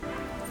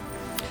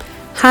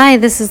Hi,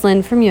 this is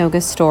Lynn from Yoga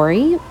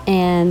Story,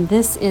 and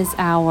this is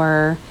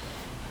our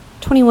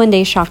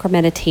 21-day chakra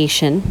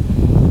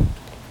meditation.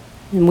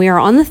 And we are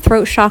on the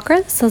throat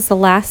chakra. This is the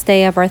last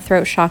day of our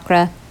throat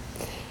chakra.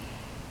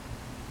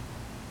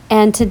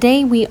 And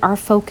today we are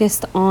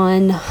focused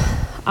on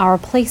our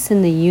place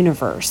in the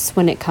universe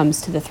when it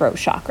comes to the throat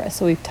chakra.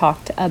 So we've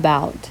talked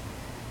about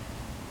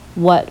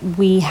what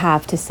we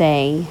have to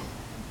say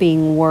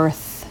being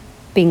worth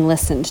being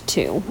listened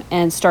to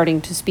and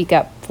starting to speak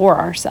up for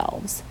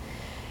ourselves.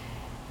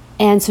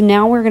 And so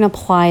now we're going to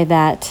apply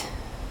that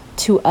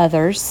to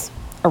others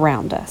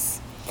around us.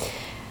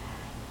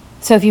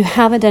 So if you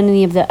haven't done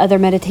any of the other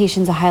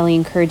meditations, I highly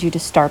encourage you to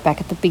start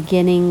back at the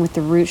beginning with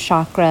the root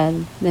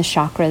chakra. The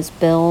chakras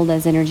build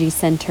as energy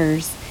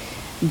centers.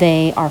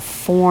 They are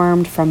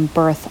formed from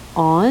birth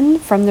on,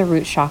 from the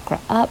root chakra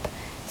up.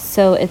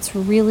 So it's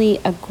really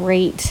a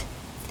great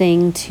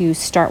thing to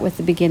start with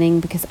the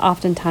beginning, because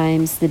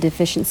oftentimes the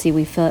deficiency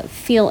we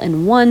feel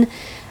in one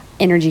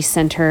energy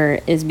center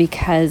is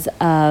because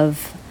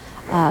of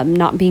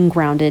not being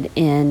grounded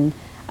in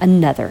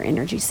another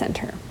energy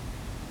center.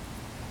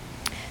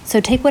 So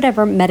take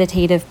whatever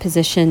meditative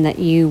position that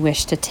you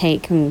wish to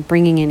take, and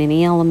bringing in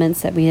any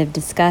elements that we have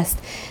discussed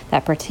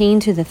that pertain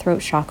to the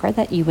throat chakra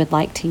that you would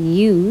like to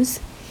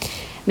use,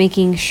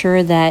 making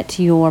sure that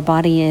your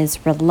body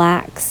is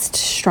relaxed,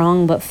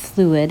 strong but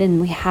fluid, and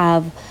we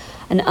have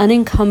an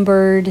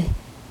unencumbered,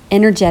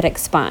 energetic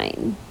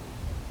spine.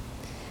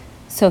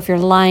 So if you're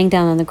lying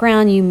down on the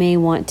ground, you may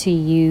want to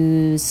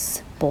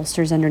use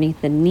bolsters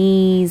underneath the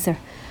knees or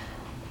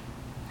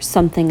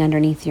something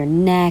underneath your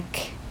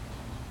neck.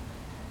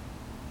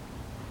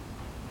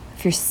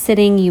 If you're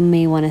sitting, you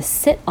may want to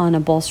sit on a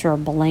bolster or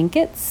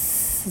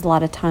blankets. A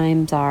lot of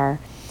times our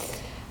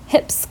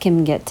hips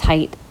can get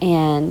tight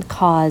and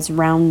cause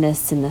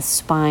roundness in the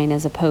spine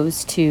as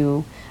opposed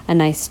to a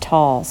nice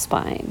tall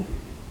spine.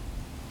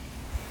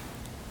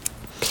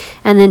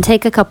 And then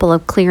take a couple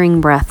of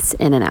clearing breaths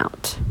in and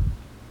out.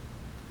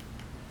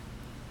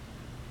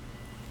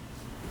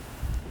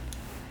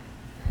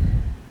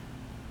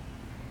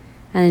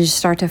 And then just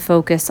start to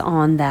focus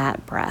on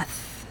that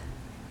breath.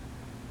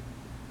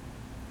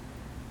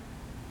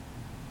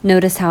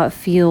 Notice how it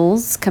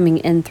feels coming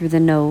in through the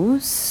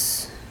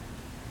nose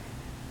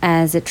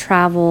as it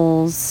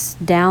travels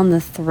down the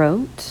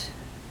throat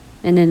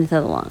and into the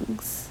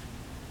lungs.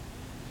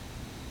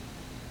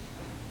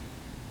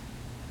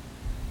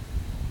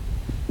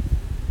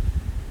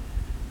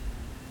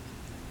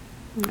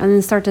 And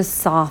then start to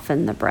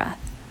soften the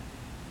breath.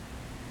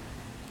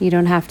 You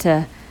don't have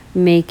to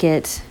make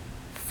it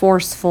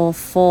forceful,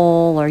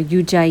 full, or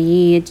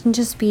ujjayi. It can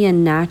just be a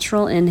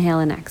natural inhale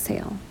and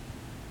exhale.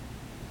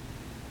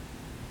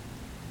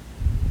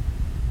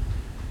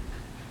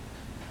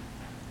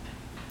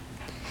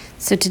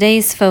 So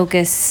today's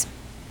focus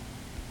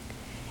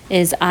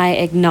is I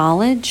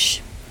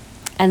acknowledge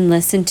and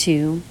listen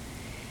to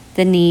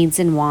the needs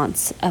and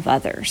wants of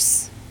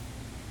others.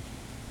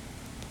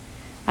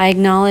 I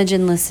acknowledge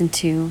and listen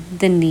to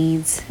the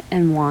needs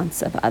and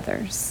wants of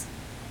others.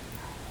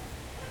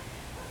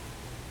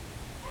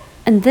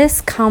 And this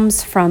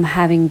comes from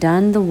having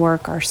done the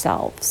work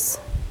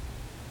ourselves.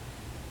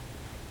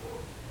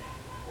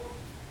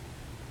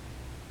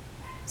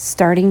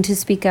 Starting to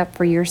speak up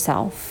for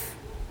yourself.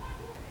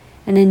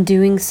 And in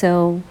doing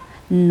so,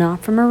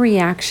 not from a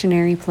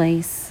reactionary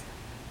place,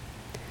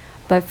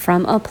 but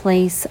from a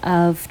place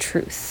of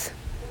truth.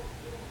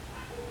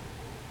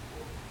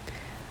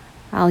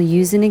 I'll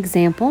use an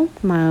example,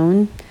 my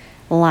own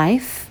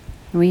life.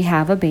 We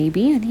have a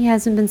baby and he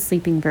hasn't been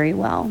sleeping very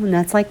well. And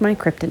that's like my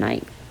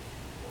kryptonite,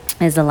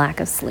 is a lack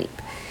of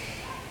sleep.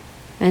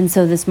 And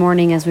so this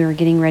morning as we were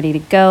getting ready to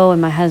go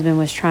and my husband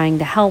was trying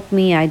to help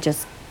me, I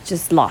just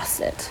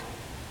lost it,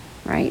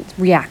 right?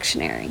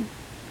 Reactionary.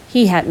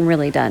 He hadn't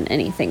really done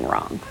anything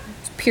wrong.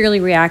 It's purely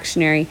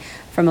reactionary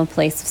from a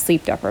place of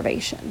sleep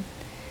deprivation.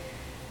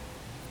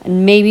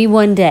 And maybe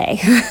one day,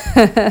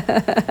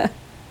 I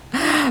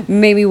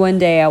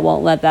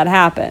won't let that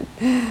happen.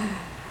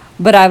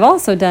 But I've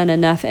also done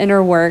enough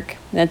inner work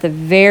that at the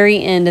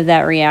very end of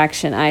that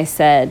reaction, I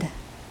said,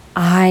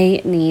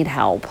 I need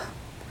help.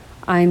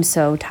 I'm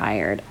so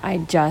tired. I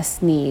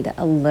just need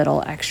a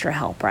little extra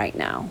help right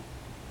now.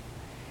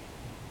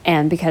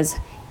 And because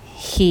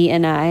he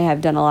and I have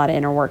done a lot of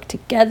inner work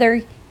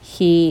together,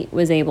 he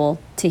was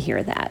able to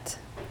hear that.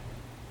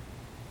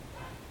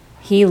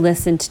 He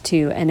listened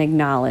to and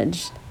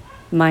acknowledged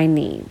my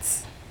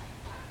needs.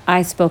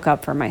 I spoke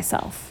up for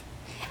myself.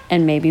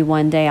 And maybe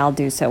one day I'll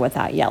do so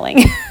without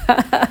yelling.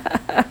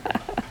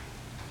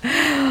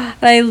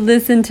 I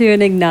listen to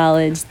and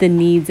acknowledge the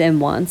needs and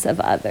wants of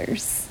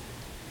others.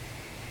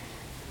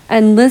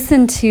 And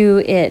listen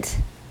to it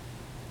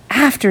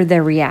after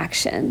their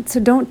reaction.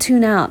 So don't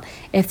tune out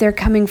if they're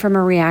coming from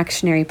a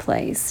reactionary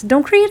place.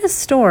 Don't create a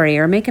story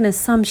or make an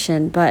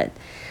assumption, but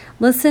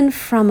listen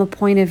from a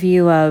point of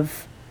view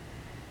of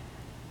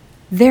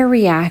they're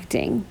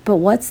reacting, but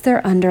what's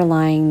their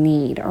underlying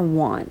need or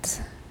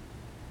want?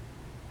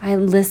 I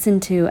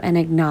listen to and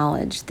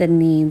acknowledge the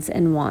needs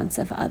and wants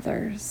of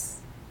others.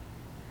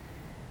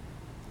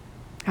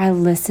 I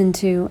listen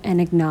to and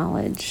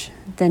acknowledge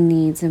the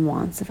needs and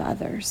wants of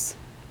others.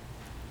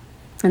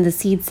 And the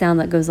seed sound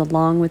that goes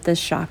along with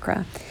this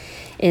chakra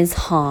is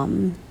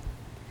hum.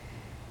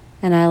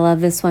 And I love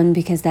this one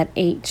because that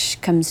H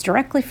comes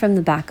directly from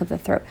the back of the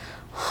throat.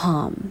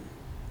 Hum.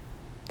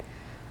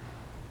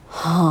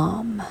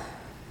 Hum.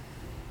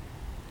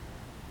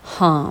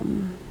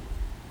 Hum.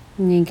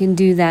 And you can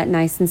do that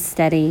nice and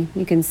steady.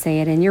 You can say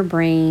it in your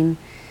brain,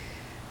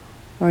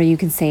 or you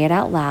can say it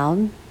out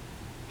loud.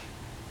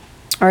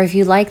 Or if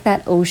you like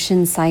that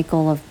ocean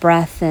cycle of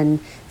breath and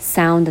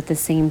sound at the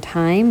same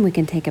time, we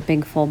can take a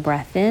big full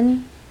breath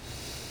in.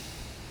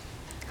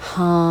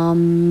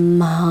 Hum,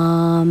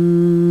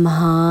 hum,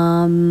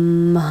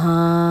 hum,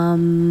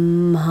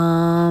 hum,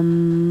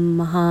 hum,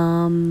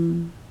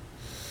 hum.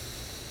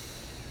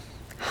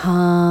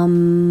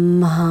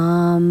 Hum,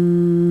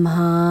 hum,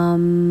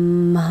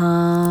 hum,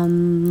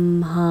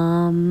 hum,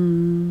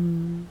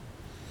 hum.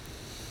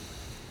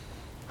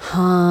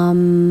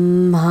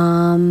 Hum,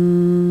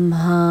 hum,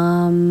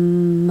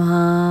 hum,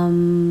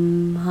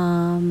 hum,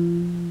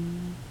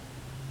 hum.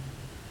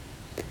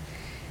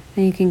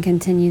 And you can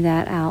continue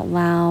that out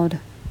loud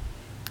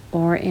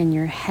or in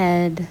your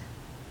head,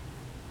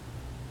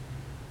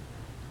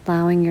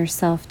 allowing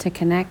yourself to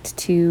connect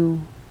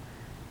to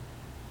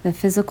the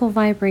physical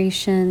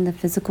vibration, the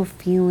physical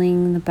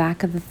feeling, the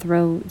back of the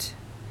throat,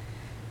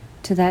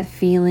 to that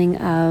feeling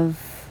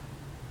of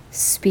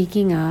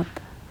speaking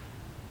up,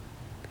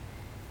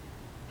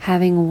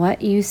 having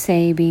what you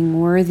say being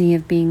worthy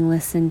of being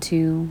listened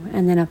to,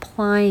 and then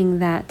applying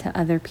that to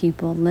other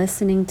people,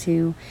 listening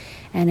to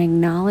and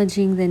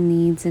acknowledging the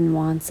needs and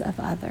wants of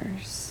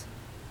others.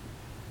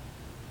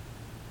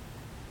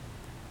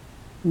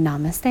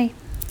 Namaste.